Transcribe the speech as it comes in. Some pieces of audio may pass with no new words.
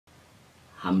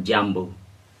Hamjambo.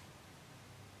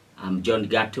 I'm John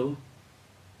Gatu,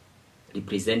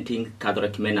 representing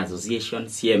Catholic Men Association,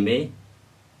 CMA,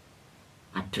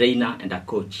 a trainer and a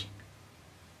coach.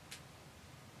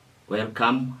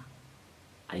 Welcome.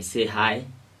 I say hi.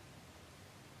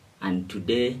 And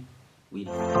today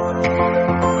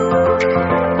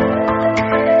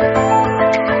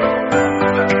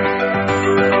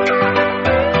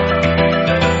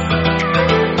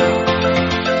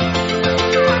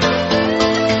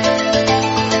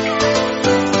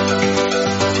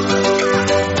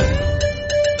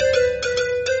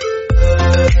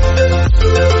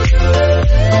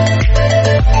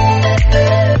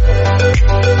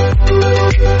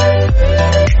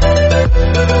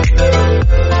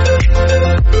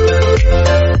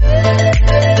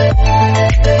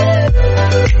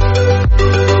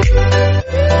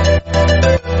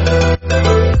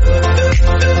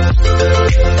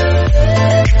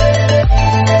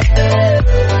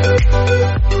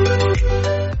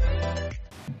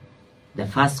the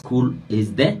first school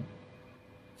is the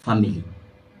family.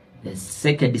 The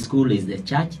second school is the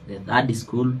church. The third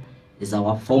school is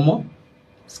our formal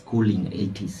schooling,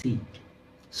 ATC.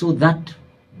 So that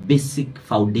basic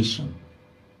foundation,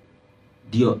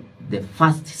 the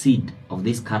first seed of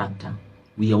this character,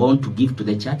 we want to give to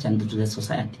the church and to the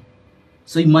society.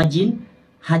 So imagine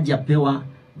hajapewa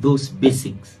those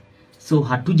basics. So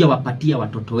hatujawapatia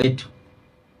watoto wetu,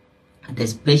 and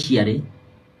especially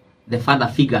the father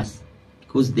figures,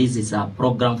 because this is a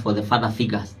program for the father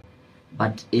figures,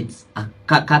 but it's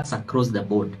cuts across the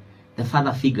board. The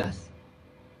father figures.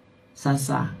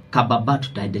 Sasa kababa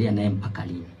tutaendelea naye mpaka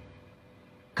lini?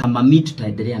 Kamami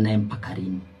tutaendelea naye mpaka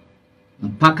lini?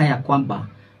 Mpaka ya kwamba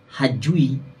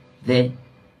hajui the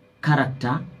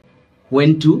character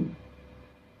when to,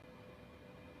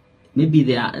 maybe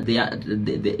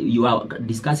you are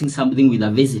discussing something with a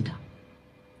visitor,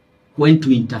 when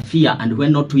to interfere and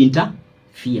when not to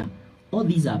interfere. All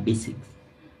these are basics.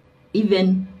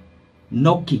 Even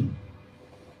knocking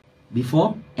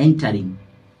before entering,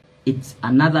 it's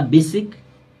another basic.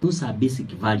 Those are basic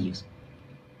values.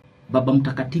 Baba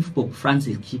Mtakatifu Pope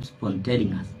Francis keeps on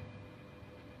telling us,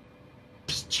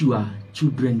 teach your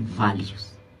children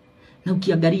values. Na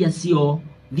ukiangalia sio,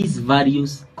 these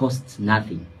values cost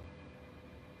nothing.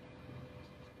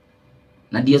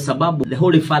 Na ndio sababu the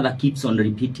Holy Father keeps on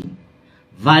repeating,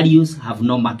 values have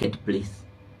no marketplace,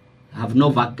 have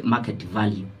no market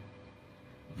value.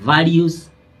 Values,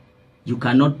 you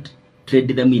cannot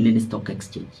trade them in any stock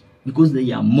exchange because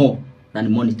they are more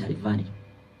than monetary value.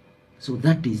 So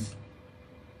that is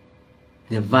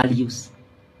the values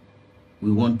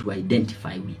we want to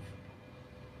identify with.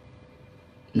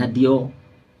 Na ndio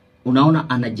unaona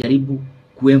anajaribu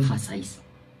kuemphasize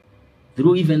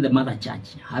through even the mother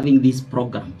church having these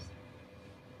programs.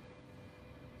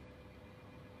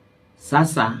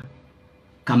 Sasa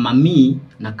kama mi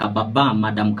na kababa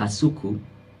Madam Kasuku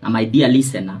na my dear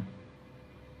listener,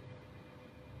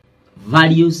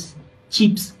 values,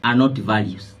 chips are not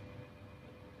values.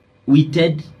 We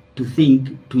tend to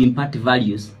think to impart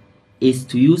values is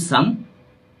to use some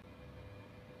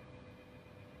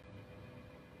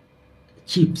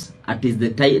chips at the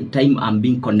time I'm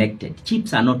being connected.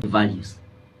 Chips are not values.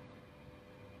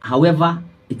 However,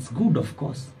 it's good, of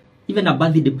course. Even a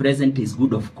birthday present is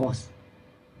good, of course.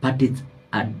 But it's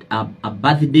a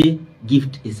birthday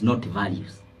gift is not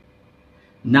values.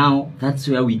 Now, that's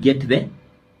where we get the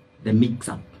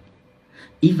mix-up.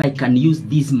 If I can use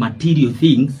these material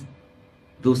things,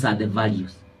 those are the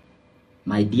values.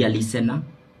 My dear listener,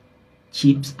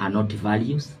 chips are not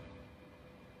values.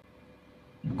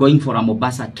 Going for a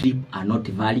Mombasa trip are not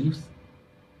values.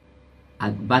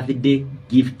 A birthday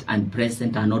gift and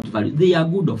present are not values. They are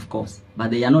good, of course,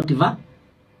 but they are not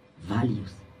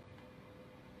values.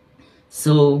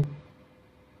 So,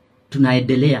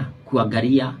 tunaendelea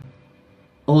kuangalia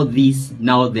all these.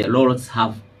 Now the laws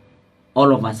have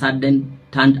all of a sudden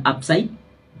turned upside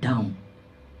down.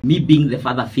 Me being the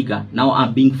father figure, now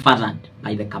I'm being fathered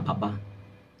by the kababa.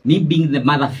 Me being the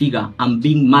mother figure, I'm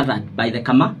being mothered by the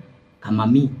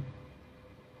kamami.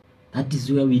 That is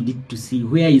where we need to see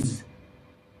where is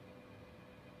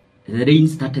the rain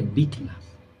started beating us.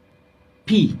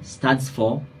 P stands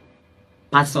for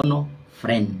personal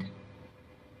friend,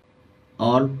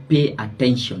 or pay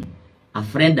attention. A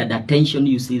friend and attention,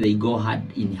 you see, they go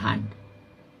hand in hand.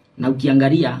 Na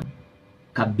ukiangalia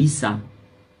kabisa,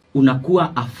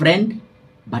 unakuwa a friend,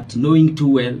 but knowing too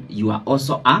well you are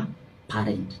also a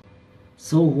parent.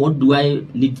 So what do I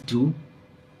need to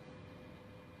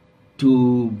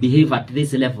behave at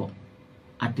this level,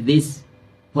 at this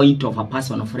point of a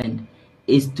personal friend,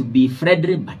 is to be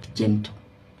friendly but gentle.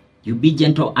 You be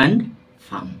gentle and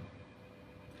firm.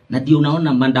 Na ndio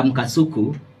unaona Madam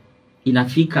Kasuku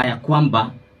inafika ya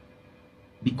kwamba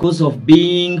because of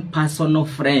being personal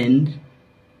friend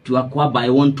to acquire, I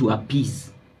want to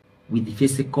appease with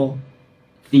physical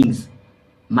things,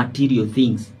 material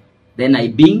things. Then I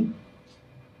being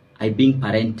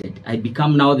parented. I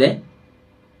become now the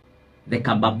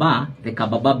kababa. The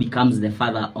kababa becomes the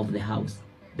father of the house.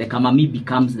 The kamami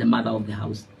becomes the mother of the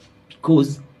house.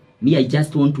 Because me, I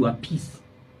just want to appease.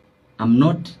 I'm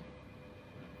not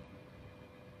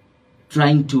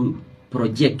trying to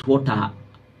project what are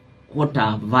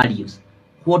values.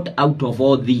 What out of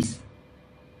all this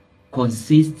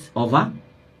consists of a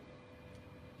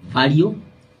value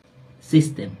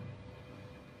system.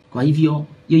 Kwa hivyo,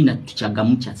 hiyo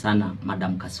inatuchangamsha sana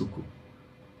Madam Kasuku.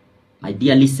 My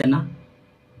dear listener,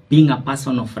 being a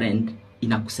personal friend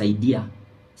inakusaidia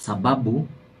sababu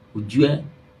ujue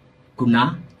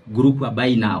kuna grupu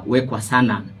ambayo inawekwa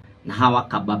sana na hawa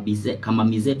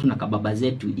kamami zetu na kababa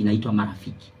zetu, inaitwa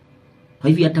marafiki. Kwa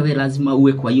hivyo hata wewe lazima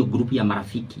uwe kwa hiyo grupu ya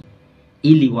marafiki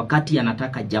ili wakati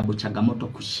anataka jambo changamoto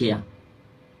kushare.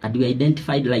 And we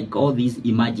identified like all these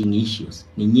emerging issues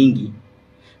ni nyingi.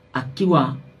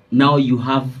 Akiwa now you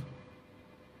have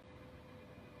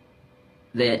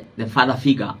the father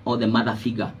figure or the mother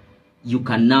figure, you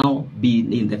can now be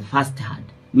in the first hand.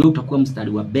 Wewe utakuwa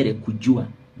mstari wa mbele kujua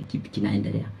ni kipi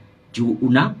kinaendelea. Juu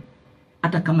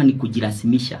hata kama ni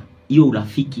kujirasimisha hiyo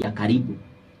urafiki ya karibu,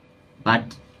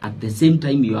 but at the same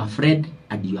time you are friend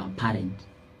and you are parent.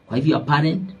 Kwa hivyo your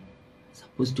parent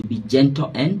supposed to be gentle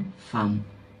and firm.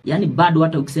 Yani bado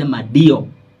hata ukisema dio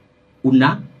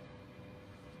una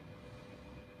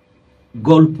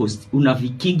goalpost, una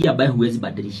vikingi ambaye huwezi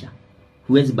badilisha,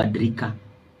 huwezi badilika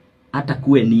hata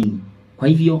kuwe nini. Kwa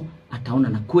hivyo ataona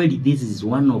na kweli this is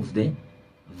one of the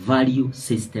value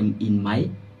system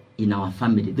in our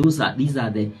family. These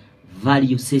are the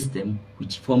value system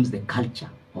which forms the culture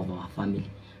of our family,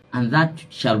 and that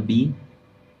shall be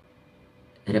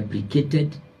replicated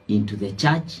into the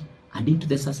church and into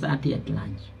the society at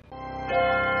large.